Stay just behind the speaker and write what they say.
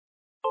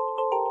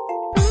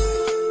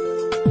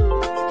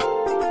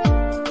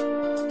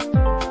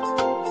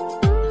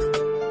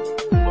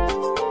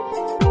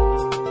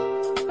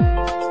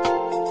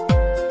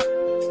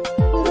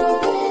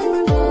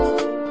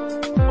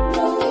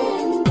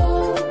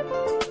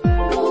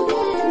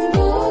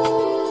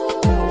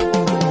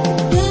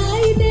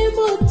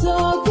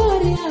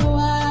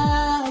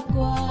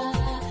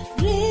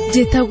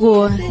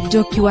Njĩtagwo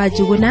Njoki wa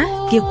Njuguna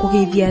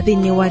ngĩkũgeithia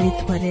thĩinĩ wa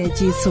rĩtwa rĩa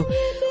Jesũ.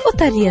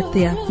 Ũtariĩ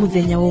atĩa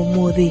mũthenya wa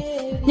ũmũthĩ?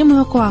 Nĩ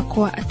mwĩhoko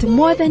wakwa atĩ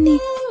Mwathani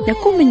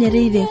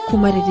nĩakũmenyereire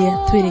kuma rĩrĩa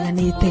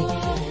twĩrĩganĩte.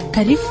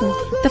 Karibu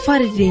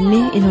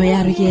tabarĩra-inĩ ĩno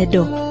ya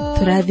rũgendo.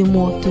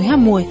 Tũrathimwo twĩ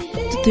hamwe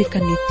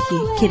tũtuĩkanĩtie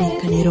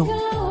kĩrĩkanĩro.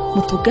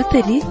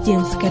 Mũtungatĩri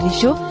James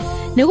Karisho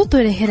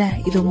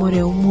nĩgũtũrehera ithomo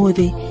rĩa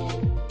ũmũthĩ.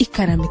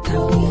 Ikara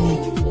mĩtambo-inĩ.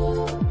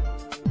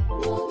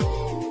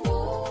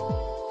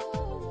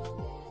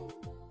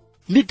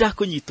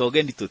 Nĩndakũnyita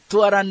ũgeni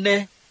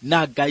tũtwarane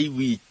na Ngai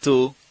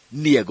witũ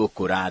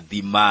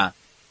nĩegũkũrathima.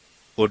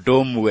 Ũndũ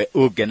ũmwe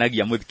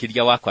ũngenagia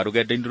mũthikĩria wakwa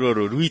rũgendo-inĩ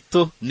rũrũ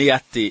rwitũ nĩ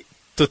atĩ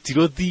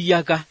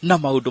tũtirũthiaga na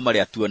maũndũ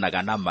marĩa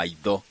tuonaga na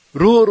maitho.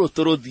 Rũrũ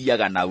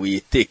tũrũthiaga na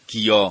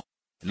wĩtĩkio.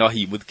 No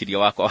hihi mũthikĩria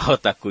wakwa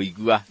wahota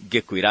kũigua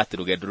ngĩkwĩra atĩ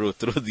rũgendo rũrũ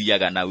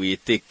tũrũthiaga na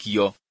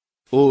wĩtĩkio.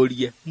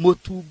 Ũrie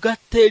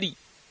mũtungatĩri,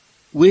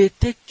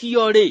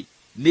 wĩtĩkio rĩ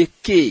nĩ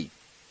kĩĩ?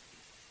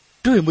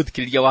 Ndũĩ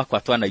mũthikĩrĩria wakwa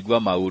twanaigua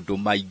maũndũ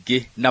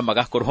maingĩ na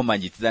magakorwo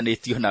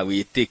manyitithanĩtio na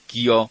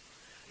wĩtĩkio.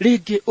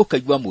 Rĩngĩ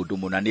ũkaigua mũndũ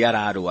mũna nĩ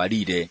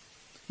ararwarire.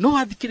 No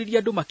wathikĩrĩria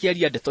andũ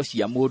makĩaria ndeto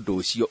cia mũndũ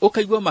ũcio,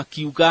 ũkaigua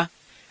makiuga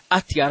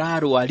atĩ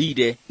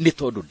ararwarire nĩ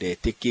tondũ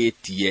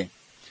ndetĩkĩtie.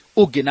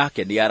 Ũngĩ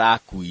nake nĩ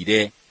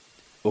arakuire.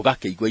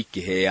 Ũgakĩigua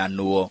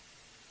ikĩheanwo.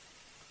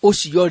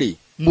 Ũcio rĩ,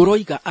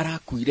 mũroiga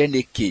arakuire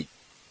nĩkĩ?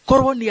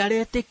 Korwo nĩ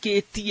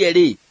aretĩkĩtie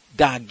rĩ,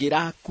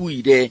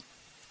 ndangĩrakuire.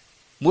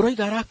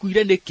 Mũroiga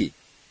arakuire nĩkĩ?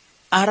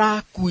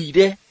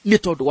 Arakuire nĩ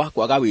tondũ wa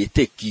kwaga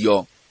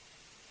wĩtĩkio.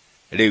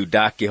 Rĩu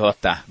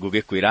ndakĩhota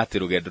gũgĩkwĩra atĩ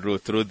rũgendo rũrũ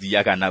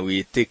tũrũthiaga na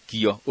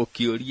wĩtĩkio.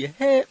 Ũkĩũrie,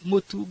 he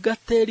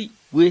mũtungatĩri,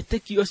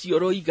 wĩtĩkio ũcio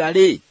ũroiga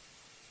rĩ,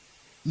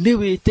 nĩ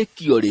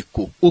wĩtĩkio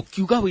rĩkũ?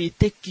 Ũkiuga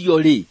wĩtĩkio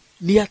rĩ,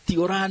 nĩ atĩ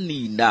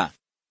ũranina.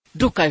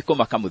 Ndũkae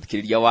kũmaka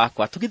mũthikĩrĩria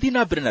wakwa, tũgĩthiĩ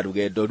na mbere na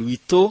rũgendo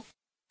rwitũ,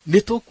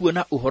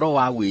 nĩtũkuona ũhoro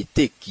wa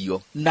wĩtĩkio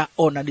na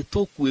ona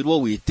nĩtũkwĩrwo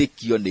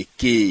wĩtĩkio nĩ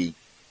kĩĩ.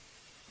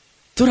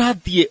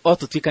 Tũrathiĩ o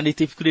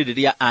tũtuĩkanĩte ibuku rĩrĩ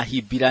rĩa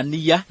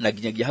Ahibirania na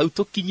nginyagia hau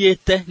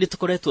tũkinyĩte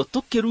nĩtũkoretwo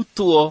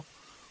tũkĩrutwo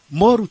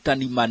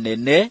morutani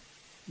manene,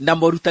 na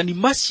morutani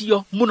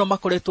macio mũno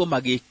makoretwo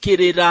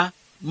magĩkĩrĩra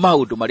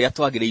maũndũ marĩa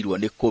twagĩrĩirwo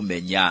nĩ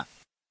kũmenya.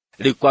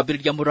 Rĩu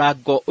kwambĩrĩria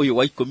mũrango ũyũ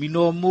wa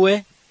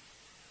 11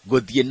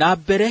 gũthiĩ na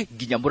mbere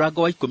nginya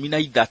mũrango wa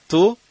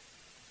 13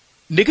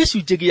 nĩ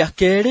gĩcunjĩ gĩa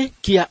kerĩ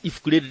kĩa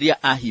ibuku rĩrĩ rĩa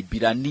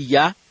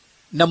Ahibirania,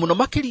 na mũno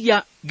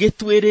makĩria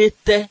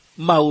gĩtwĩrĩte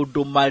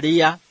maũndũ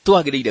marĩa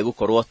twagĩrĩire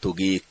gũkorwo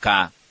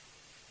tũgĩka.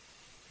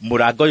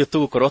 Mũrango ũyũ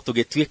tũgũkorwo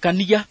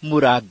tũgĩtuĩkania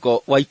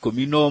mũrango wa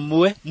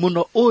 11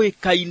 mũno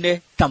ũĩkaine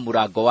ta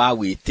mũrango wa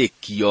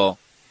wĩtĩkio.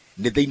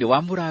 Nĩ thĩinĩ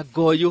wa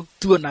mũrango ũyũ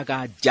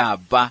tuonaga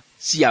njamba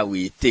cia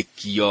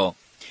wĩtĩkio.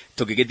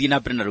 Tũgĩgĩthiĩ na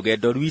mbere na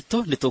rũgendo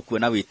rwitũ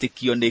nĩtũkuona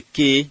wĩtĩkio nĩ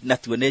kĩĩ na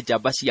tuone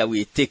njamba cia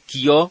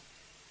wĩtĩkio.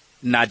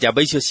 Na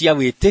njamba icio cia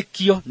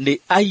wĩtĩkio nĩ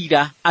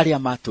aira arĩa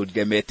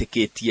matũrire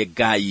metĩkĩtie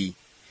Ngai.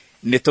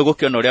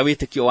 Nĩtũgũkĩona ũrĩa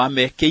wĩtĩkio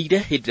wamekĩire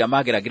hĩndĩ ĩrĩa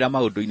mageragĩra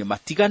maũndũ-inĩ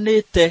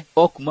matiganĩte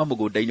o kuma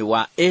mũgũnda-inĩ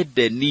wa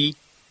Edeni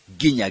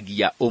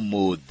nginyagia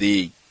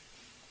ũmũthĩ.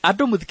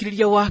 Andũ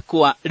mũthikĩrĩria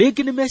wakwa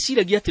rĩngĩ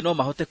nĩmeciragia atĩ no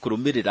mahote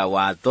kũrũmĩrĩra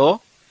watho,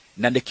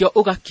 na nĩkĩo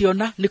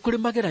ũgakĩona nĩ kũrĩ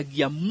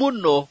mageragia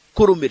mũno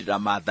kũrũmĩrĩra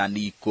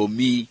maathani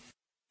 10.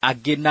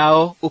 Angĩ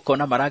nao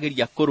ũkona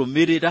marageria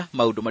kũrũmĩrĩra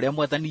maũndũ marĩa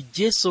Mwathani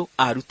Jesũ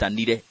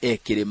arutanire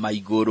ekĩrĩma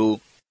igũrũ.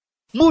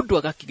 Mũndũ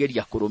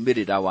agakĩgeria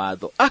kũrũmĩrĩra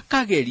watho,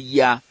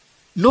 akageria,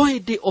 no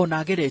hĩndĩ ona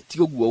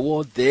ageretie ũguo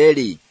wothe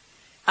rĩ,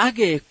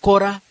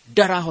 agekora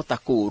ndarahota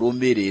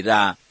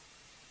kũrũmĩrĩra.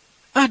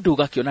 Andũ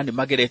ũgakĩona nĩ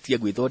mageretie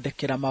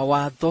gwĩthondekera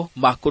mawatho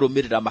ma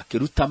kũrũmĩrĩra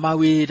makĩruta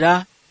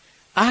mawĩra.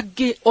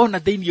 Angĩ ona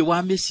thĩinĩ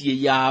wa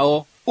mĩciĩ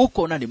yao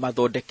ũkona nĩ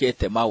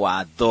mathondekete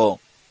mawatho.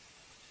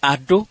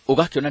 Andũ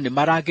ũgakĩona nĩ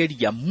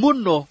marageria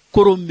mũno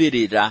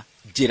kũrũmĩrĩra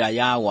njĩra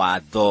ya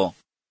watho.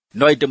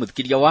 No ĩndĩ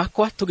mũthikĩria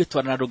wakwa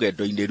tũgĩtwarana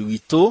rũgendo-inĩ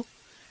rwitũ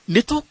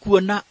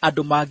nĩtũkuona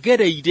andũ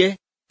magereire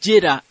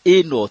njĩra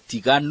ĩno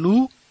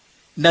tiganu,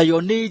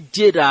 nayo nĩ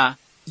njĩra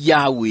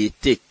ya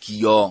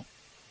wĩtĩkio.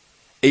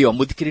 Ĩyo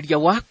mũthikĩrĩria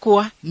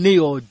wakwa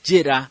nĩyo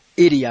njĩra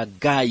ĩrĩa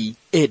Ngai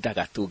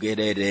endaga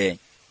tũgerere.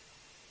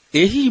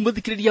 Hihi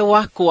mũthikĩrĩria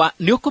wakwa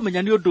nĩ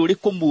ũkũmenya nĩ ũndũ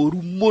ũrĩkũ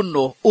mũũru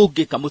mũno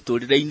ũngĩka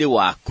mũtũrĩre-inĩ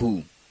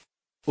waku?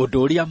 Ũndũ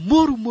ũrĩa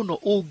mũũru mũno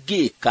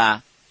ũngĩka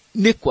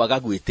nĩ kwaga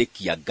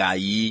gwĩtĩkia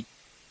Ngai.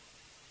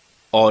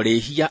 O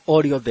rĩhia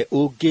o rĩothe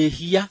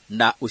ũngĩhia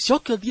na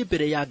ũcoke ũthiĩ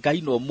mbere ya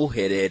Ngai no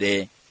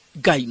mũherere,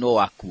 Ngai no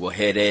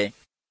akuohere.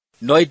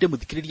 No ĩndĩ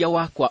mũthikĩrĩria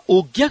wakwa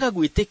ũngĩaga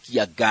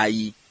gwĩtĩkia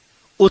Ngai,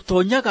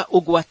 ũtonyaga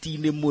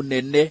ũgwati-inĩ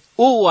mũnene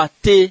ũũ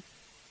atĩ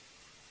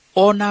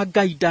ona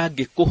Ngai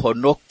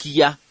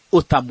ndangĩkũhonokia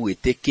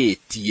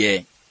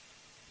ũtamwĩtĩkĩtie.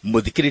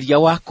 Mũthikĩrĩria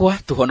wakwa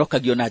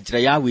tũhonokagio na njĩra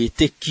ya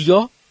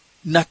wĩtĩkio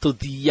na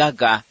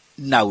tũthiaga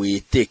na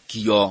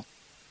wĩtĩkio.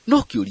 No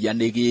kĩũria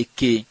nĩ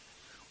gĩkĩ,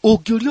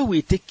 ũngĩũrio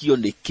wĩtĩkio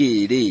nĩ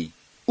kĩĩ rĩ,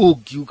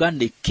 ũngiuga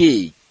nĩ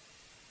kĩĩ?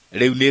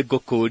 Rĩu nĩ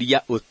ngũkũria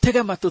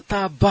ũtege matũ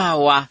ta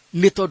mbawa,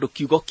 nĩ tondũ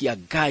kiugo kĩa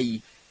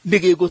Ngai nĩ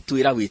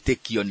gĩgũtwĩra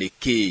wĩtĩkio nĩ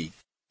kĩĩ.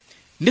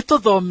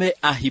 Nĩtũthome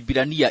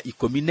Ahibirania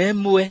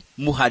 11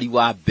 mũhari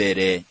wa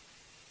mbere.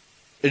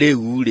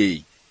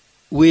 Rĩu-rĩ,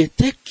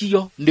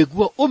 wĩtĩkio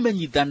nĩguo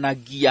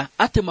ũmenyithanagia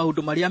atĩ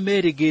maũndũ marĩa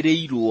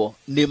merĩgĩrĩirwo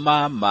nĩ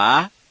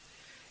ma,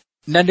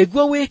 na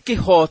nĩguo wĩ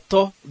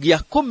kĩhoto gĩa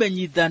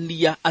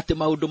kũmenyithania atĩ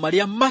maũndũ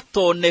marĩa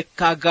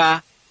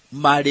matonekaga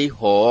marĩ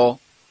ho.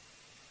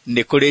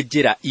 Nĩ kũrĩ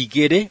njĩra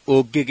igĩrĩ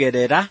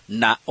ũngĩgerera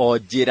na o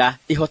njĩra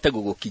ĩhote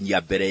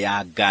gũgũkinyia mbere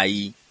ya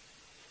Ngai.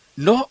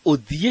 No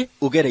ũthiĩ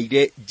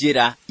ũgereire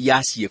njĩra ya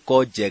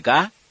ciĩko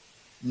njega,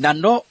 na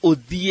no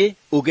ũthiĩ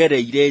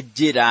ũgereire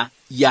njĩra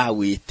ya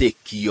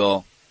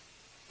wĩtĩkio.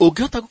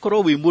 Ũngĩhota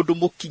gũkorwo wĩ mũndũ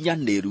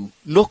mũkinyanĩru,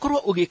 no ũkorwo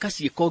ũgĩka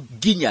ciĩko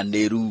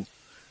nginyanĩru,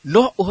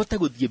 no ũhote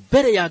gũthiĩ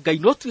mbere ya Ngai,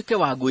 no tuĩke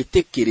wa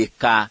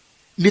gwĩtĩkĩrĩka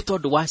nĩ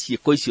tondũ wa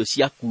ciĩko icio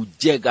ciaku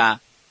njega,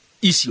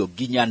 icio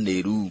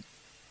nginyanĩru.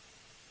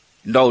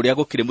 No ũrĩa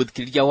gũkĩrĩ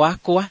mũthikĩrĩria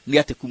wakwa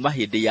nĩ atĩ kuma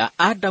hĩndĩ ya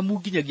Adamu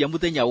nginyagia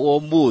mũthenya wa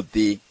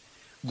ũmũthĩ,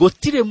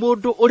 gũtirĩ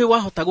mũndũ ũrĩ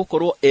wahota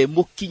gũkorwo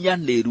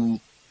mũkinyanĩru,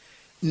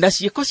 na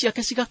ciĩko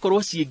ciake cigakorwo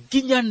ciĩ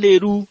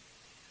nginyanĩru,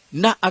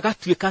 na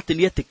agatuĩka atĩ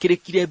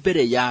nĩetĩkĩrĩkire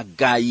mbere ya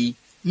Ngai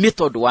nĩ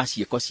tondũ wa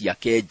ciĩko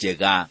ciake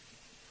njega.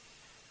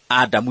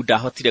 Adamu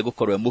ndahotire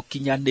gũkorwo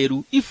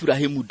mũkinyanĩru,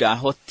 Ibrahimu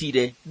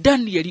ndahotire,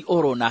 Danieli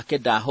oro nake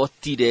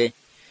ndahotire,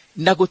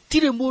 na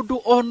gũtirĩ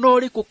mũndũ ona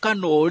ũrĩkũ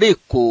kana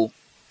ũrĩkũ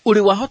ũrĩ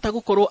wahota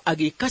gũkorwo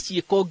agĩka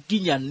ciĩko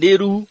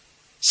nginyanĩru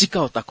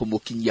cikahota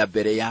kũmũkinyia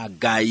mbere ya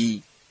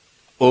Ngai.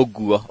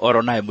 Ũguo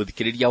oro nawe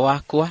mũthikĩrĩria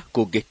wakwa,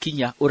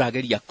 kũngĩkinya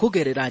ũrageria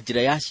kũgerera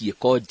njĩra ya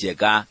ciĩko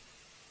njega,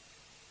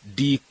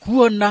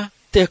 ndikuona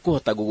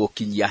tekũhota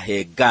gũgũkinyia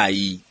he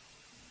Ngai.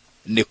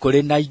 Nĩ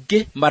kũrĩ na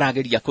ingĩ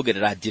marageria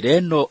kũgerera njĩra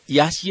ĩno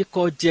ya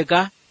ciĩko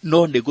njega,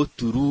 no nĩ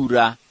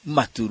gũturura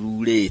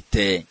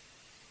matururĩte.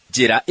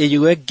 Njĩra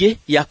ĩyo ĩngĩ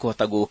ya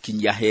kũhota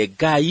gũgũkinyia he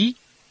Ngai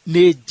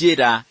nĩ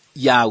njĩra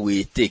ya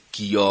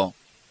wĩtĩkio.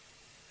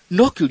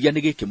 No kĩũria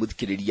nĩ gĩkĩ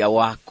mũthikĩrĩria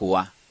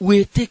wakwa,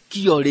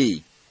 wĩtĩkio-rĩ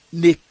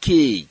nĩ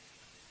kĩĩ?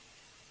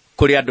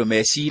 Kũrĩ andũ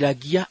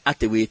meciragia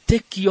atĩ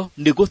wĩtĩkio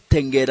nĩ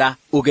gũteng'era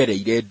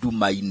ũgereire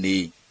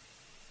nduma-inĩ.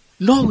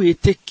 No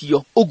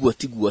wĩtĩkio ũguo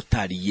tiguo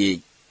tariĩ.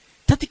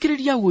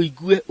 Tathikĩrĩria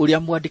wũigue ũrĩa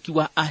mwandĩki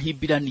wa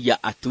Ahibirania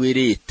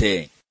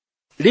atwĩrĩte.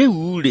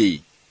 Rĩu-rĩ,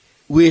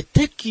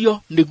 wĩtĩkio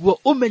nĩguo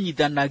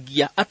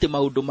ũmenyithanagia atĩ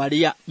maũndũ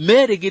marĩa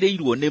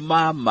merĩgĩrĩirwo nĩ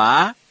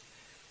ma,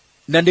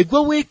 na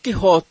nĩguo wĩ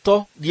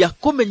kĩhoto gĩa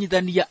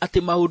kũmenyithania atĩ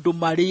maũndũ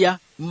marĩa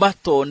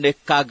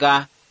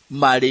matonekaga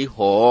marĩ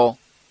ho.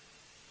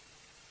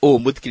 O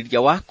mũthikĩrĩria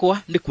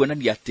wakwa nĩ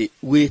kuonania atĩ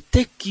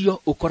wĩtĩkio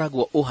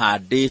ũkoragwo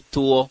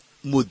ũhandĩtwo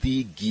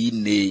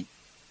mũthingi-inĩ.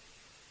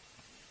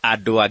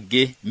 Andũ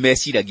angĩ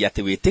meciragia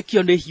atĩ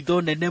wĩtĩkio nĩ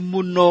hitho nene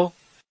mũno,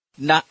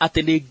 na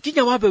atĩ nĩ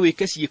nginya wambe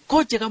wĩke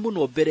ciĩko njega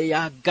mũno mbere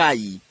ya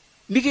Ngai,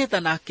 nĩgetha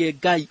nake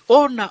Ngai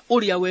ona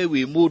ũrĩa we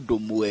wĩ mũndũ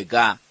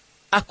mwega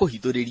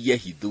akũhithũrĩrie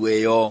hitho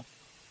ĩyo.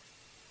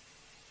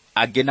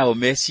 Angĩ nao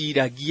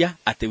meciragia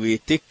atĩ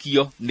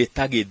wĩtĩkio nĩ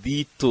ta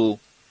gĩthitũ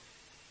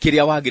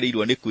kĩrĩa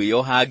wagĩrĩirwo nĩ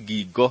kwĩyoha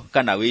ngingo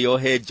kana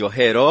wĩyohe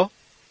njohero,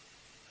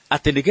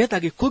 atĩ nĩgetha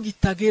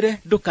gĩkũgitagĩre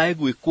ndũkae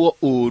gwĩkwo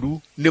ũru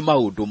nĩ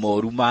maũndũ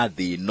moru ma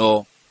thĩ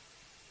ĩno.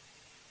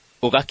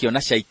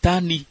 Ũgakĩona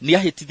Shaitani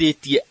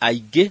nĩahĩtithĩtie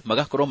aingĩ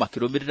magakorwo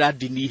makĩrũmĩrĩra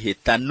ndini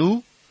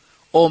hĩtanu,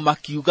 o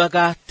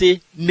makiugaga atĩ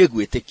nĩ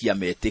gwĩtĩkia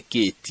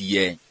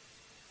metĩkĩtie.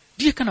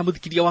 Ndiĩ kana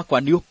mũthikĩrĩria wakwa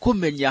nĩ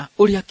ũkũmenya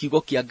ũrĩa kiugo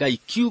kĩa Ngai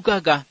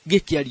kiugaga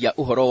gĩkĩaria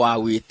ũhoro wa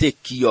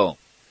wĩtĩkio.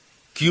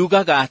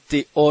 Kiugaga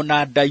atĩ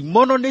ona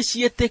ndaimono nĩ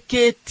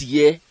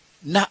ciĩtĩkĩtie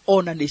na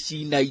ona nĩ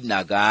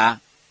cinainaga.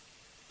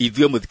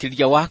 Ithuĩ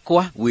mũthikĩrĩria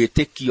wakwa,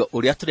 wĩtĩkio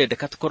ũrĩa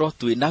tũrendeka tũkorwo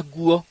twĩ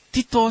naguo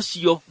ti ta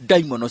ũcio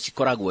ndaimono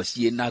cikoragwo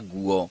ciĩ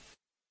naguo.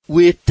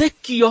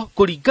 Wĩtĩkio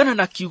kũringana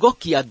na kiugo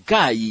kĩa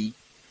Ngai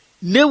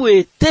nĩ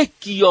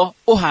wĩtĩkio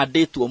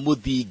ũhandĩtwo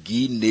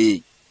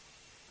mũthingi-inĩ.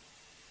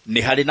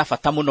 Nĩ harĩ na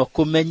bata mũno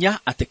kũmenya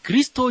atĩ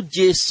Kristo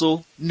Jesũ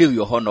nĩwe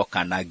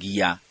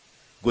ũhonokanagia.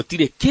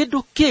 Gũtirĩ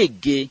kĩndũ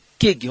kĩngĩ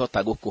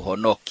kĩngĩhota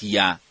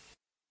gũkũhonokia.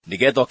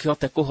 Nĩgetha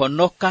ũkĩhote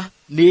kũhonoka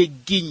nĩ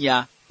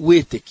nginya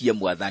wĩtĩkie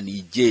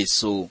Mwathani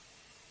Jesũ.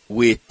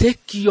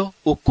 Wĩtĩkio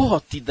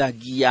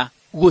ũkũhotithagia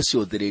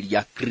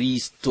gũcũthĩrĩria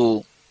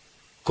Kristo.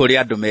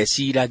 Kũrĩ andũ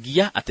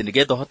meciragia atĩ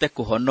nĩgetha ũhote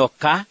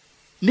kũhonoka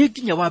nĩ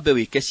nginya wambe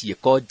wĩke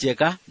ciĩko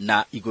njega,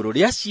 na igũrũ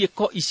rĩa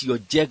ciĩko icio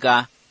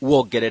njega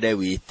wongerere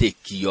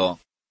wĩtĩkio.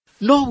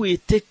 No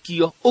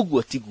wĩtĩkio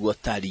ũguo tiguo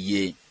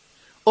tariĩ.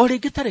 O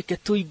rĩngĩ tareke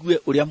tũigue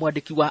ũrĩa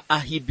mwandĩki wa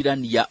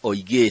Ahibirania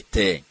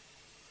oigĩte.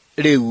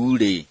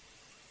 Rĩu-rĩ,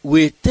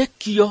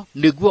 wĩtĩkio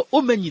nĩguo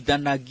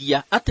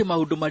ũmenyithanagia atĩ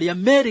maũndũ marĩa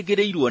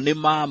merĩgĩrĩirwo nĩ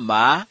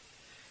ma,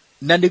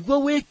 na nĩguo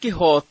wĩ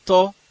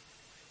kĩhoto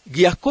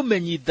gĩa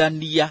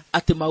kũmenyithania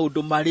atĩ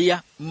maũndũ marĩa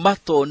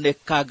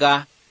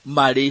matonekaga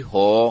marĩ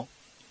ho.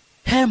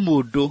 He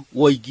mũndũ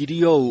woigire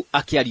ũũ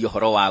akĩaria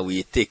ũhoro wa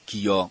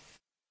wĩtĩkio.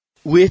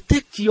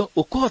 Wĩtĩkio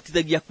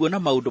ũkũhotithagia kuona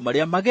maũndũ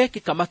marĩa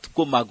magekĩka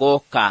matukũ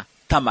magoka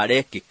ta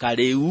marekĩka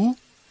rĩu,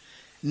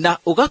 na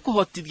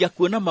ũgakũhotithia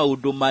kuona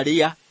maũndũ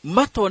marĩa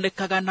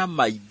matonekaga na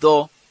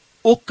maitho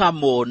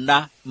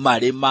ukamona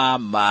marĩ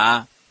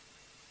ma.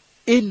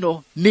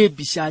 Ĩno nĩ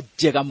mbica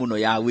njega mũno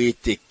ya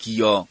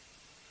wĩtĩkio.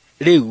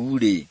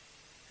 Rĩu-rĩ,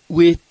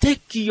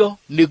 wĩtĩkio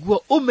nĩguo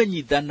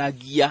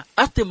ũmenyithanagia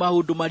atĩ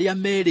maũndũ marĩa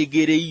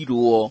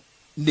merĩgĩrĩirwo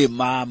nĩ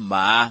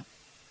ma.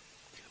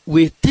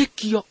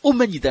 Wĩtĩkio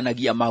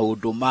ũmenyithanagia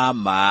maũndũ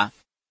ma.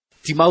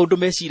 Ti maũndũ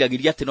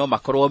meciragĩria atĩ no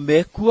makorwo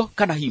mekuo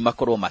kana hihi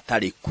makorwo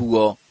matarĩ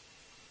kuo.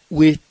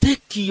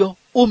 Wĩtĩkio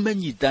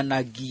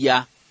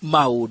ũmenyithanagia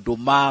maũndũ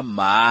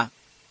ma.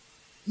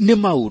 Nĩ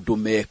maũndũ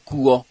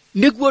mekuo.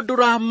 Nĩguo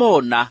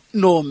ndũramona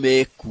no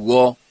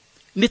mekuo.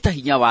 Nĩ ta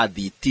hinya wa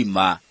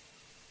thitima.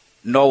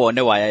 No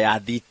wone waya ya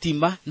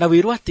thitima na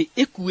wĩrwo atĩ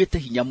ĩkuĩte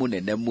hinya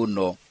mũnene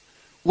mũno.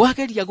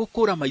 Wageria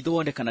gũkũra maitho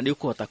wone kana nĩ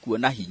ũkũhota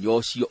kuona hinya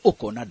ũcio,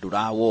 ũkona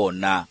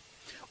ndũrawona.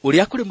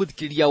 Ũrĩa kũrĩ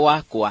mũthikĩrĩria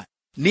wakwa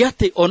nĩ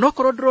atĩ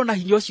onokorwo ndũrona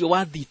hinya ũcio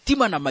wa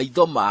thitima na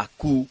maitho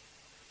maku,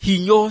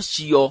 hinya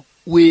ũcio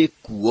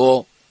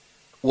wĩkuo.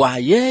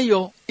 Waya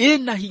ĩyo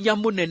ĩna hinya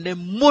mũnene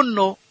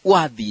mũno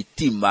wa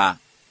thitima.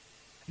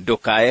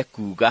 Ndũkae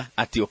kuga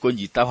atĩ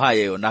ũkũnyita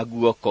waya ĩyo na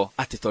guoko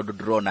atĩ tondũ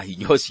ndũrona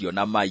hinya ũcio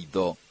na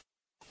maitho.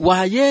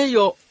 Waya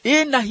ĩyo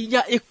ĩna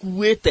hinya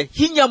ĩkuĩte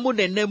hinya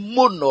mũnene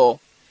mũno.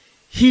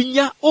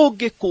 Hinya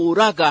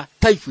ũngĩkũraga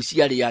taibu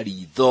cia rĩa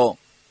ritho.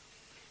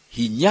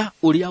 Hinya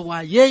ũrĩa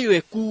waya ĩyo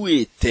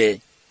ĩkuĩte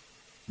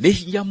nĩ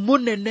hinya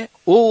mũnene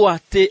ũũ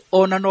atĩ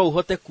ona no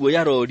ũhote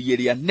kuoya rori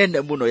ĩrĩa nene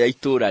mũno ya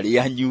itũũra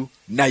rĩanyu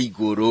na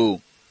igũrũ.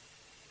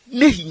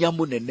 Nĩ hinya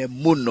mũnene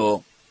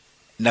mũno.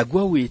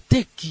 Naguo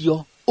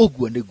wĩtĩkio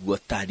ũguo nĩguo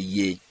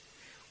tariĩ.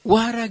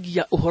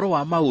 Waragia ũhoro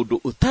wa maũndũ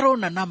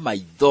ũtarona na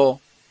maitho,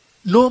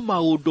 no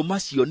maũndũ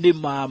macio nĩ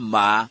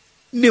ma.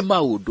 Nĩ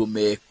maũndũ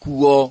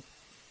mekuo.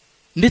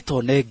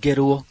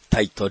 Nĩtonengerwo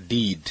title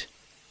deed.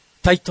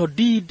 Title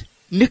deed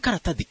nĩ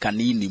karatathi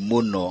kanini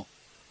mũno.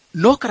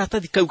 No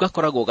karatathi kau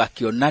gakoragwo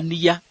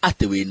gakĩonania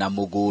atĩ wĩna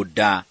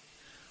mũgũnda.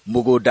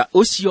 Mũgũnda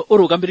ũcio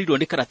ũrũgamĩrĩirwo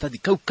nĩ karatathi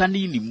kau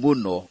kanini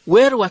mũno.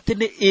 Werwo atĩ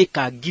nĩ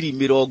ĩka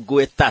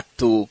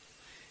 30,000.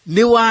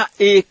 Nĩ wa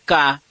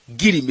ĩka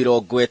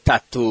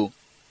 30,000.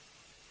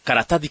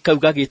 Karatathi kau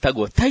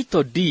gagĩtagwo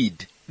title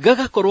deed.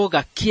 Gagakorwo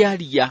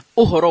gakĩaria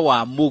ũhoro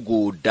wa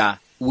mũgũnda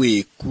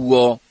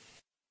wĩkuo.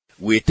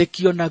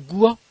 Wĩtĩkio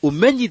naguo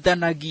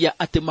ũmenyithanagia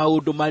atĩ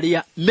maũndũ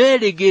marĩa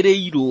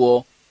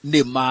merĩgĩrĩirwo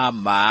nĩ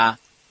ma.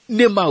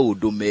 Nĩ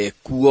maũndũ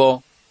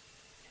mekuo.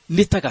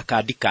 Nĩ ta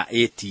gakandi ka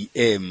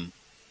ATM.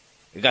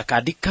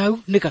 Gakandi kau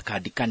nĩ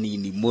gakandi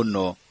kanini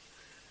mũno.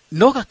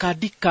 No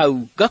gakandi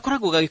kau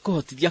gakoragwo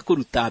gagĩkũhotithia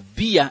kũruta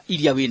mbia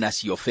iria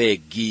wĩnacio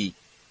bengi.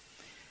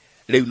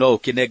 Rĩu no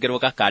ũkĩnengerwo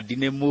gakandi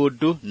nĩ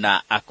mũndũ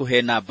na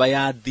akũhe namba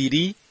ya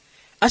thiri,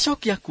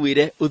 acoke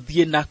akwĩre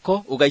ũthiĩ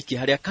nako ũgaikie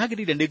harĩa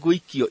kagĩrĩire nĩ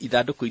gũikio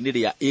ithandũkũ-inĩ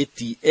rĩa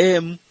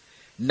ATM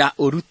na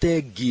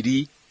ũrute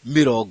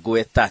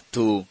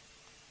 30,000.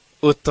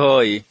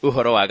 Ũtoĩ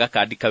ũhoro wa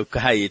gakandi kau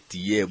ka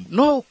ATM,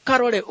 no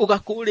ũkarore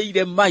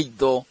ũgakũrĩire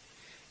maitho,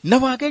 na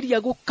wageria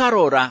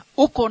gũkarora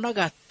ũkona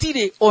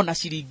gatirĩ ona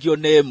ciringi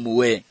ona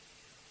ĩmwe.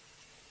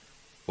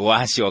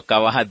 Wacoka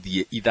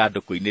wathiĩ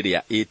ithandũkũ-inĩ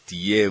rĩa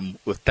ATM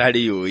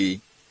ũtarĩ ũĩ,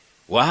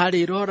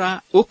 warĩrora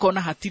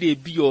ũkona hatirĩ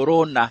mbia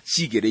ũrona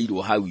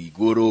cigĩrĩirwo hau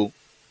igũrũ.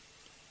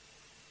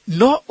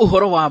 No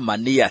ũhoro wa ma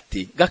nĩ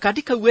atĩ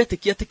gakandi kau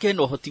wetĩkia atĩ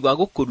kena ũhoti wa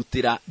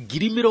gũkũrutĩra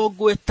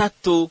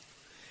 30,000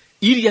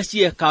 iria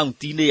ciĩ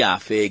akaunti-inĩ ya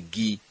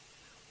bengi.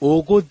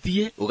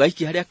 Ũgũthiĩ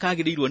ũgaikia harĩa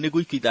kagĩrĩirwo nĩ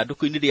gũikio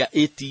ithandũkũ-inĩ rĩa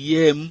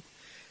ATM,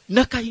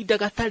 na kahinda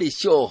gatarĩ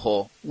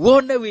coho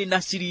wone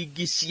wĩna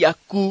ciringi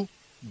ciaku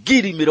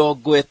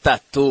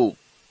 30,000.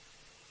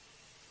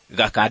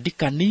 Gakandi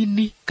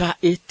kanini ka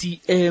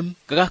ATM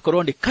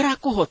gagakorwo nĩ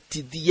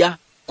karakũhotithia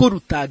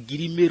kũruta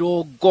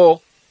 30,000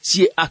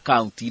 ciĩ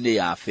akaunti-inĩ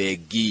ya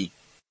bengi.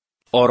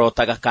 Oro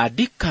ta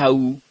gakandi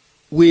kau,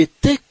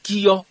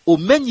 wĩtĩkio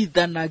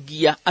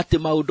ũmenyithanagia atĩ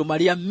maũndũ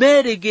marĩa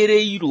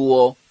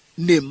merĩgĩrĩirwo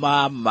nĩ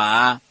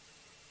ma.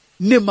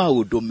 Nĩ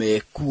maũndũ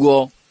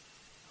mekuo.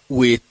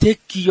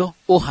 Wĩtĩkio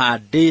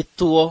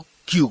ũhandĩtwo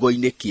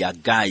kiugo-inĩ kĩa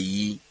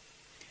Ngai.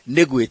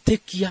 Nĩ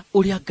gwĩtĩkia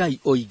ũrĩa Ngai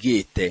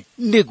oigĩte.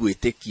 Nĩ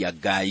gwĩtĩkia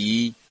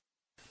Ngai.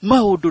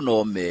 Maũndũ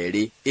no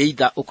merĩ,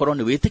 either ũkorwo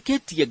nĩ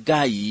wĩtĩkĩtie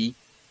Ngai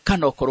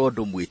kana ũkorwo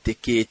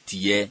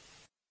ndũmwĩtĩkĩtie.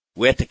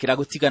 Wetĩkĩra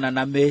gũtigana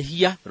na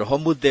mehia, Roho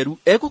Mũtheru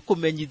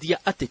egũkũmenyithia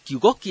atĩ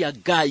kiugo kĩa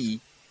Ngai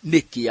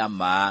nĩ kĩa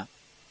ma.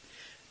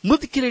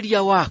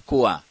 Mũthikĩrĩria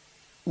wakwa,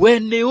 we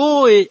nĩ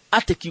ũĩ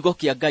atĩ kiugo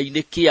kĩa Ngai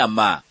nĩ kĩa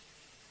ma?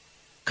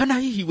 Kana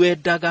hihi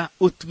wendaga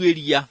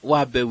ũtuĩria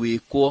wambe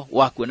wĩkwo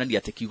wa kuonania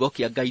atĩ kiugo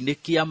kĩa Ngai nĩ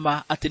kĩa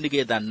ma, atĩ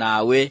nĩgetha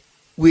nawe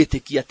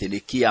wĩtĩkie atĩ nĩ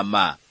kĩa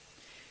ma?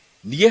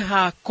 Niĩ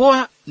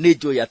hakwa nĩ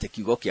njũĩ atĩ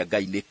kiugo kĩa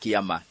Ngai nĩ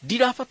kĩa ma.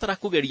 Ndirabatara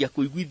kũgeria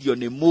kũiguithio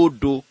nĩ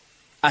mũndũ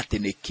atĩ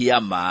nĩ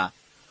kĩa ma.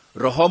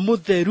 Roho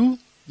Mũtheru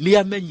nĩ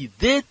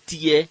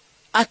amenyithĩtie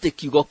atĩ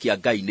kiugo kĩa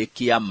Ngai nĩ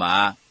kĩa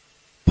ma.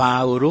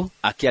 Paulo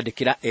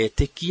akĩandĩkĩra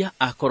etĩkia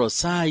a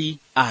Kolosai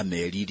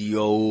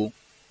ameririo ũũ: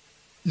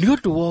 nĩ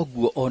ũndũ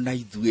woguo ona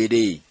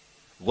ithuĩ-rĩ,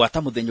 gwata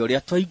mũthenya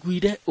ũrĩa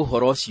twaiguire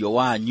ũhoro ũcio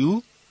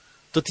wanyu,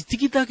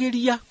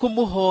 tutitigithagĩria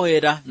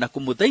kũmũhoera na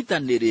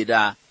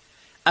kũmũthaithanĩrĩra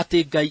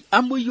atĩ Ngai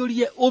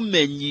amũiyũrie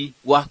ũmenyi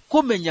wa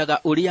kũmenyaga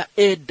ũrĩa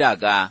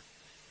endaga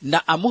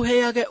na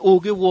amũheage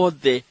ũũgĩ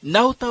wothe na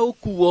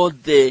ũtaũku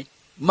wothe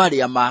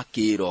marĩa ma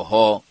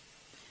kĩroho.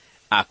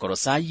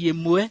 Akolosai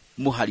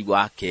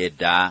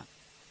 1:9.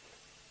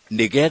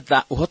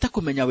 Nĩgetha ũhote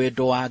kũmenya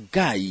wendo wa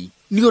Ngai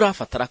nĩ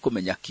ũrabatara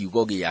kũmenya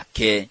kiugo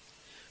gĩake.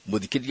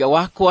 Mũthikĩrĩria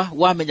wakwa,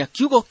 wamenya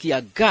kiugo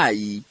kĩa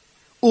Ngai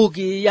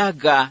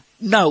ũgĩaga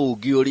na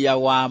ũũgĩ ũrĩa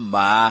wa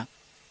ma.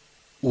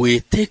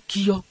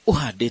 Wĩtĩkio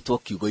ũhandĩtwo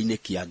kiugo-inĩ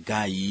kĩa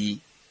Ngai.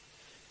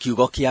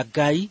 Kiugo kĩa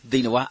Ngai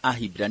thĩinĩ wa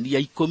Ahibirania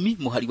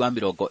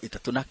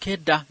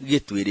 10:39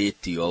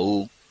 gĩtwĩrĩte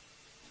ũũ: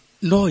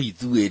 no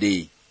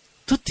ithuĩ-rĩ,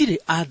 tũtirĩ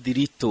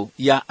athiritũ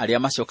ya arĩa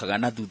macokaga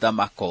na thutha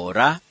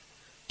makora,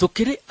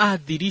 tũkĩrĩ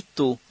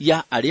athiritũ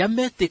ya arĩa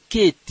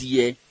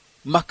metĩkĩtie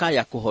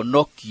makaya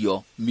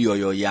kũhonokio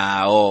mĩoyo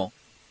yao.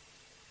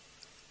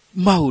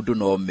 Maũndũ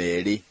no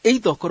merĩ,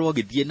 either ũkorwo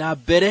ũgĩthiĩ na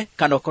mbere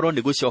kana ũkorwo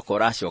nĩ gũcoka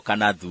ũracoka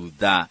na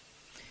thutha.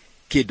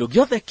 Kĩndũ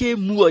gĩothe kĩ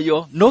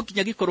muoyo no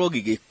nginya gĩkorwo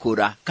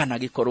gĩgĩkũra kana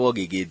gĩkorwo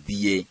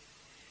gĩgĩthiĩ.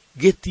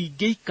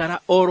 Gĩtingĩikara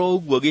oro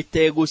ũguo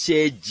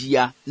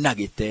gĩtegũcenjia na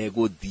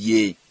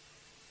gĩtegũthiĩ.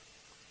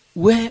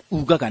 We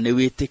ugaga nĩ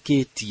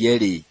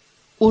wĩtĩkĩtie-rĩ,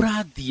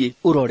 ũrathiĩ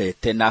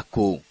ũrorete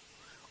nakũ?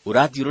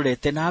 Ũrathiĩ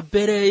ũrorete na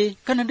mbere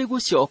kana nĩ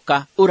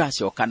gũcoka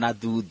ũracoka na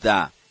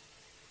thutha?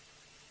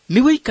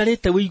 Nĩ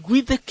wĩikarĩte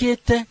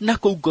wĩiguithĩkĩte na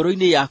kũu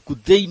ngoro-inĩ yaku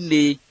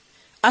thĩinĩ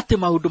atĩ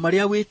maũndũ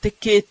marĩa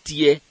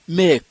wĩtĩkĩtie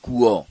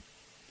mekuo?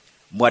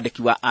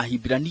 Mwandĩki wa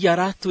Ahibirania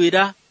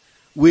aratwĩra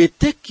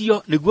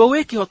wĩtĩkio nĩguo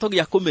wĩ kĩhoto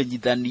gĩa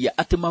kũmenyithania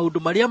atĩ maũndũ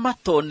marĩa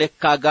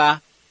matonekaga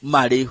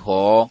marĩ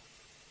ho.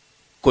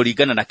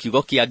 Kũringana na kiugo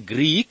kĩa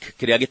Greek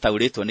kĩrĩa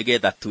gĩtaũrĩtwo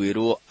nĩgetha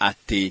twĩrwo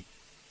atĩ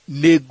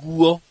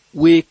nĩguo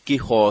wĩ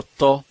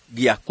kĩhoto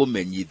gĩa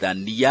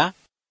kũmenyithania,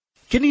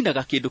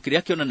 kĩninaga kĩndũ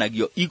kĩrĩa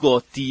kĩonanagio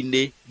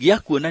igoti-inĩ gĩa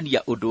kuonania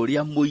ũndũ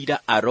ũrĩa mũira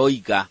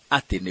aroiga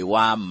atĩ nĩ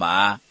wa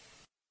ma.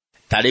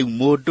 Ta rĩu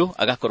mũndũ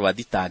agakorwo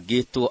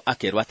athitangĩtwo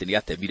akerwo atĩ nĩ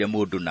atemire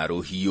mũndũ na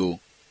rũhiũ.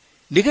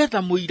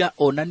 Nĩgetha mũira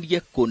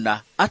onanie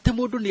kũna atĩ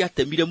mũndũ nĩ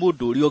atemire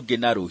mũndũ ũrĩa ũngĩ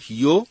na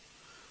rũhiũ,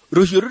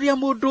 rũhiũ rũrĩa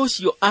mũndũ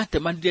ũcio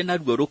atemanire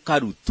naruo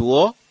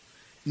rũkarutwo,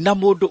 na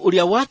mũndũ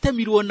ũrĩa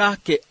watemirwo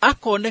nake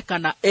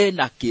akonekana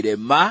ena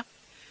kĩrema,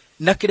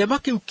 na kĩrema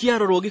kĩu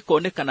kĩarorwo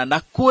gĩkonekana na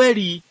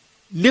kweri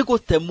nĩ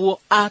gũtemwo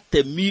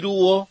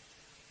atemirwo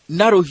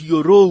na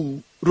rũhiũ rũu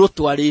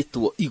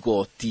rũtwarĩtwo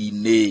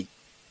igoti-inĩ.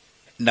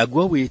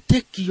 Naguo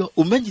wĩtĩkio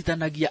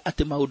ũmenyithanagia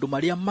atĩ maũndũ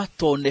marĩa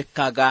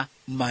matonekaga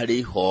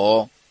marĩ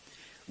ho.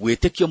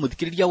 Wĩtĩkio,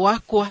 mũthikĩrĩria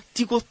wakwa,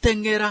 ti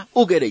gũteng'era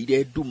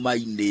ũgereire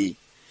nduma-inĩ.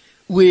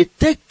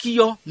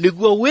 Wĩtĩkio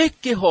nĩguo wĩ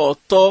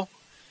kĩhoto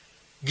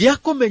gĩa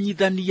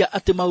kũmenyithania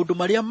atĩ maũndũ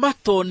marĩa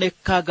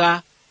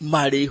matonekaga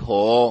marĩ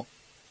ho.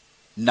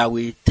 Na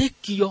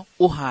wĩtĩkio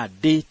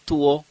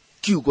ũhandĩtwo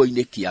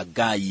kiugo-inĩ kĩa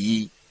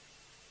Ngai.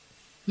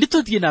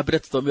 Nĩtũthiĩ na mbere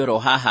tũthome oro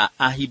haha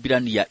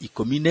Ahibirania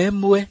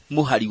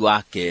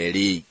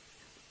 11:2.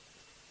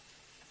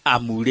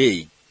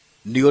 Amurĩ,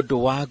 nĩ ũndũ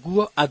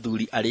waguo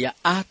athuri arĩa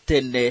a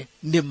tene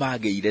nĩ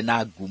magĩire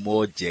na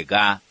ngumo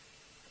njega.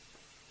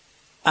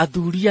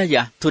 Athuri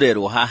aya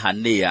tũrerwo haha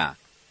nĩa?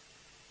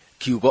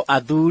 Kiugo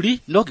athuri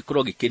no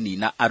gĩkorwo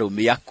gĩkĩnina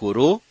arũme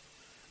akũrũ,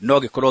 no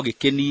gĩkorwo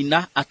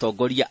gĩkĩnina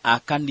atongoria a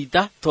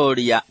kanitha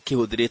torĩa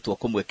kĩhũthĩrĩtwo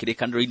kũmwe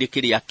kĩrĩkanĩro-inĩ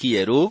kĩrĩa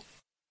kĩerũ,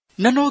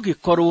 na no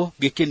gĩkorwo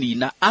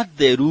gĩkĩnina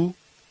atheru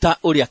ta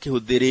ũrĩa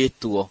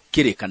kĩhũthĩrĩtwo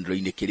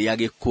kĩrĩkanĩro-inĩ kĩrĩa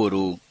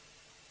gĩkũrũ.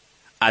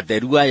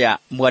 Atheru aya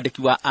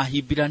mwandĩki wa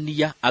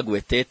Ahibirania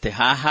agwetete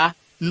haha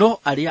no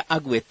arĩa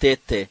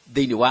agwetete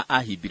thĩinĩ wa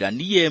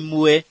Ahibirania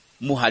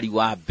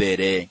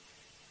 1:2.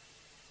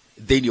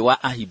 Thĩinĩ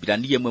wa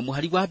Ahibirania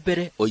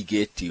 1:2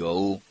 oigĩte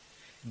ũũ: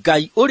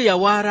 Ngai ũrĩa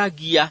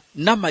waragia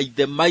na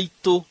maithe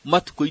maitũ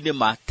matukũ-inĩ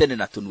ma tene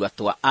na tũnua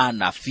twa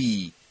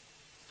anabii.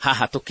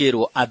 Haha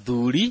tũkĩrwo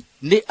athuri,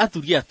 nĩ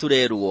athuri aya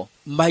tũrerwo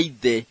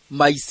maithe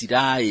ma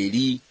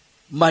Isiraeli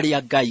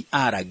marĩa Ngai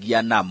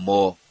aragia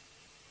namo.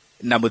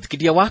 Na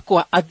mũthikĩrĩria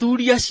wakwa,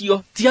 athuri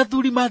acio ti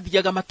athuri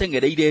mathiaga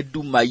mateng'ereire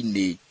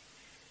nduma-inĩ.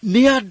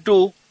 Nĩ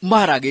andũ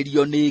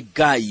maragĩrio nĩ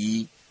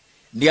Ngai.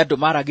 Nĩ andũ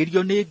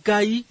maragĩrio nĩ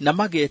Ngai na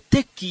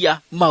magetĩkia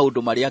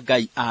maũndũ marĩa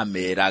Ngai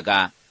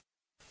ameraga.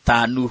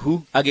 Ta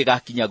Nuhu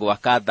agĩgakinya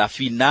gwaka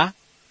thabina,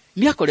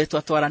 nĩ akoretwo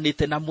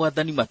atwaranĩte na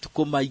Mwathani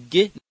matukũ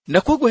maingĩ,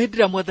 na koguo hĩndĩ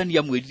ĩrĩa Mwathani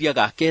amwĩrire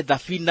agake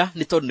thabina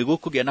nĩ tondũ nĩ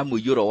gũkũgĩa na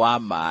mũiyũro wa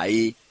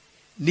maaĩ,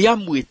 nĩ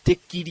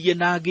amwĩtĩkirie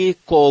na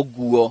agĩka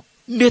ũguo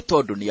nĩ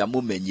tondũ nĩ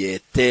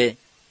amũmenyete.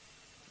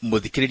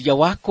 Mũthikĩrĩria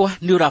wakwa,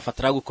 nĩ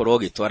ũrabatara gũkorwo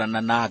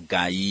ũgĩtwarana na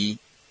Ngai.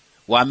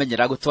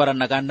 Wamenyera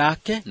gũtwaranaga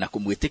nake na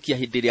kũmwĩtĩkia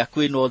hĩndĩ ĩrĩa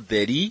kwĩna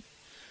ũtheri,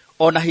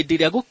 ona hĩndĩ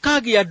ĩrĩa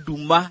gũkagĩa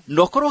nduma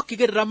na ũkorwo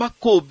ũkĩgerera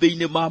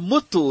makũmbĩ-inĩ ma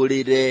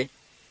mũtũrĩre,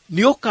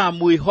 nĩ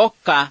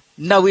ũkamwĩhoka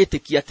na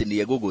wĩtĩkia atĩ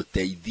nĩ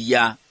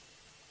egũgũteithia.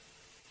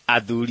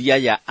 Athuri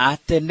aya a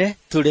tene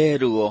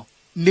tũrerwo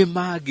nĩ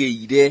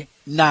magĩire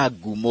na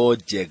ngumo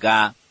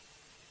njega.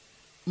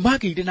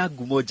 Magĩire na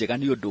ngumo njega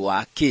nĩ ũndũ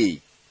wa kĩ?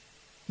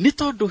 nĩ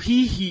tondũ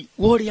hihi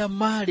ũrĩa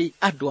marĩ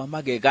andũ a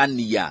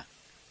magegania.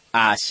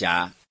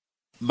 Aca,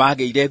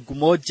 magĩire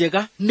ngumo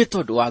njega nĩ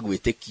tondũ wa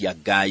gwĩtĩkia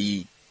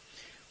Ngai.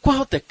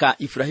 Kwahoteka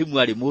Ibrahimu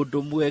arĩ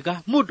mũndũ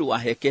mwega, mũndũ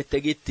wahekete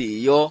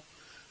gĩtĩo,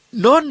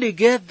 no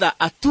nĩgetha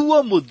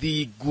atuo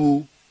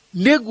mũthingu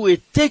nĩ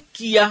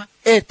gwĩtĩkia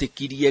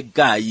etĩkirie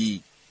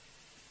Ngai.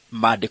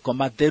 Maandĩko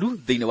matheru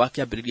thĩinĩ wa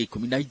kĩambĩrĩria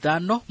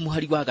 15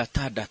 mũhari wa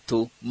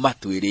 6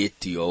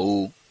 matwĩrĩte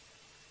ũũ: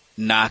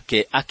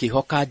 nake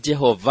akĩhoka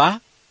Jehova,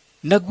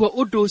 naguo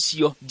ũndũ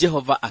ũcio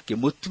Jehova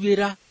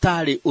akĩmũtuĩra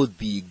tarĩ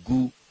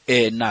ũthingu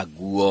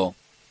enaguo.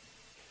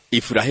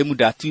 Ibrahimu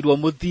ndatuirwo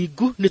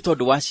mũthingu nĩ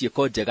tondũ wa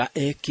ciĩko njega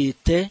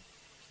ekĩte,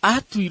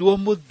 atuirwo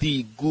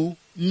mũthingu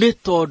nĩ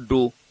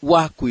tondũ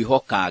wa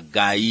kwĩhoka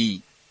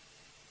Ngai.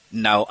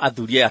 Nao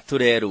athuri aya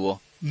tũrerwo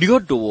nĩ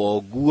ũndũ wa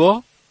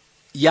ũguo,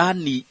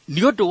 yani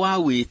nĩ ũndũ wa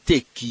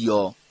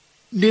wĩtĩkio,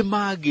 nĩ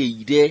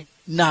magĩire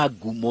na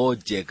ngumo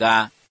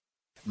njega.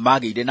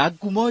 Magĩire na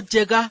ngumo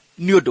njega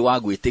nĩ ũndũ wa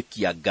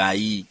gwĩtĩkia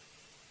Ngai.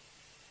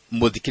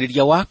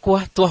 Mũthikĩrĩria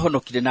wakwa,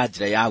 twahonokire na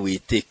njĩra ya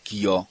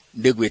wĩtĩkio.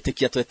 Nĩ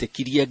gwĩtĩkia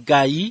twetĩkirie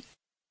Ngai,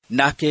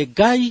 nake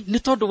Ngai nĩ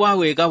tondũ wa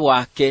wega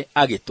wake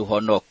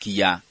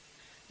agĩtũhonokia.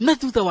 Na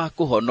thutha wa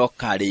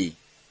kũhonoka-rĩ,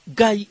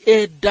 Ngai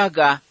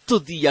endaga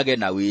tũthiage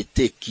na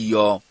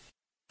wĩtĩkio.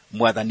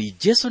 Mwathani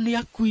Jesu nĩ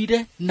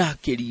akuire na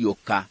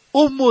akĩriũka.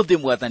 Ũmũthĩ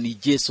Mwathani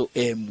Jesu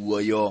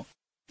muoyo.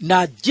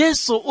 Na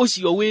Jesu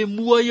ũcio wĩ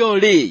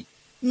muoyo-rĩ,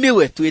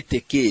 niwe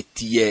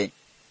twĩtĩkĩtie.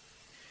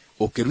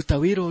 Ũkĩruta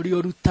wĩra ũrĩa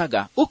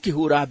ũrutaga,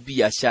 ũkĩhũra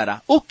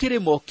biacara,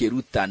 ũkĩrĩma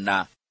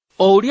ũkĩrutana,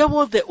 o ũrĩa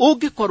wothe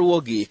ũngĩkorwo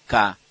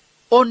ũgĩka,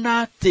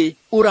 ona atĩ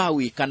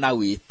ũrawĩka na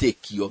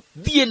wĩtĩkio,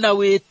 thiĩ na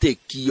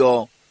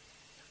wĩtĩkio.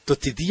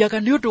 Tũtithiaga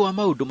nĩ ũndũ wa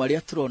maũndũ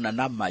marĩa tũrona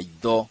na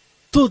maitho,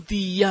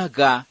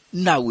 tũthiaga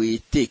na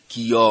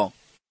wĩtĩkio.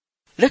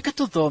 Reke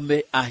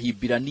tũthome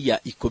Ahibirania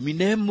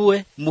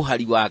 11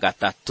 mũhari wa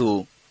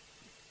 3.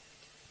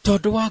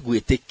 Tondũ wa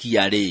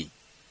gwĩtĩkia-rĩ,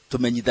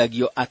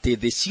 tũmenyithagio atĩ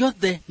thĩ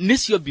ciothe nĩ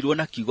ciombirwo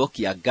na kiugo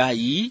kĩa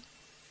Ngai,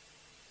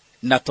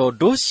 na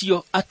tondũ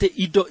ũcio atĩ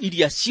indo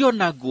iria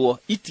cionagwo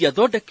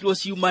itiathondekirwo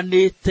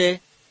ciumanĩte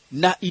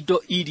na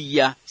indo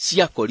iria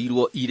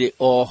ciakorirwo irĩ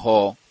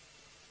oho.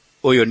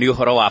 Ũyũ nĩ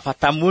ũhoro wa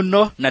bata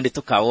mũno, na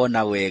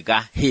nĩtũkawona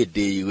wega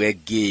hĩndĩ ĩyo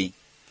ĩngĩ.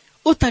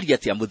 Ũtariĩ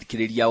atĩa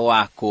mũthikĩrĩria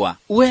wakwa?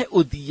 We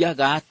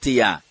ũthiaga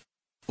atĩa?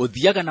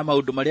 Ũthiaga na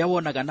maũndũ marĩa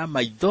wonaga na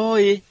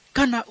maitho-ĩ,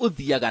 kana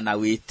ũthiaga na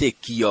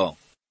wĩtĩkio?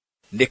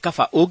 Nĩ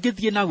kaba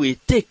ũngĩthiĩ na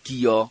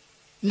wĩtĩkio,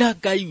 na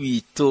Ngai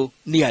witũ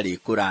nĩ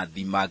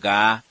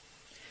arĩkũrathimaga.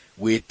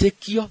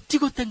 Wĩtĩkio ti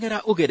gũteng'era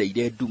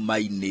ũgereire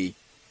nduma-inĩ.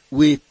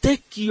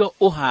 Wĩtĩkio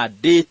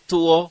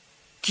ũhandĩtwo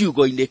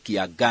kiugo-inĩ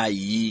kĩa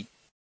Ngai.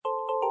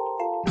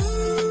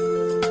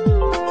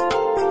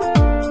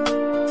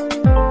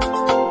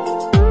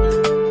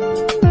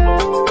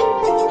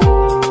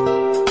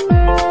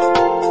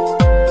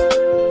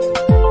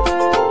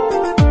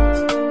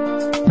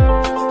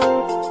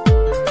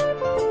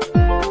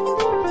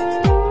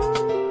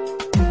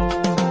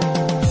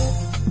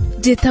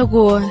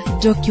 Njĩtagwo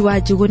Njoki wa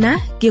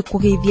Njuguna,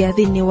 ngĩkũgeithia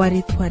thĩinĩ wa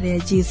rĩĩtwa rĩa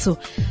Jesũ.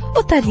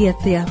 Ũtariĩ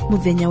atĩa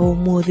mũthenya wa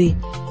ũmũthĩ?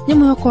 Nĩ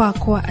mwĩhoko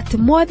wakwa atĩ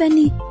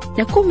Mwathani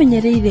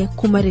nĩakũmenyereire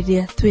kuma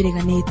rĩrĩa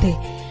twĩrĩganĩte.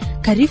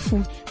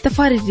 Karibu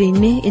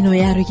tabarĩra-inĩ ĩno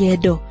ya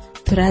rũgendo,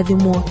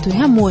 tũrathimwo twĩ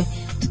hamwe,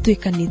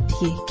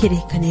 tũtuĩkanĩtie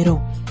kĩrĩkanĩro.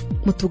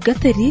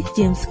 Mũtungatĩri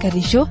James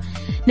Karisho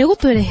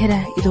nĩgũtũrehera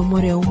ithomo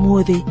rĩa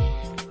ũmũthĩ.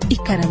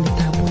 Ikara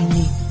mĩtambo.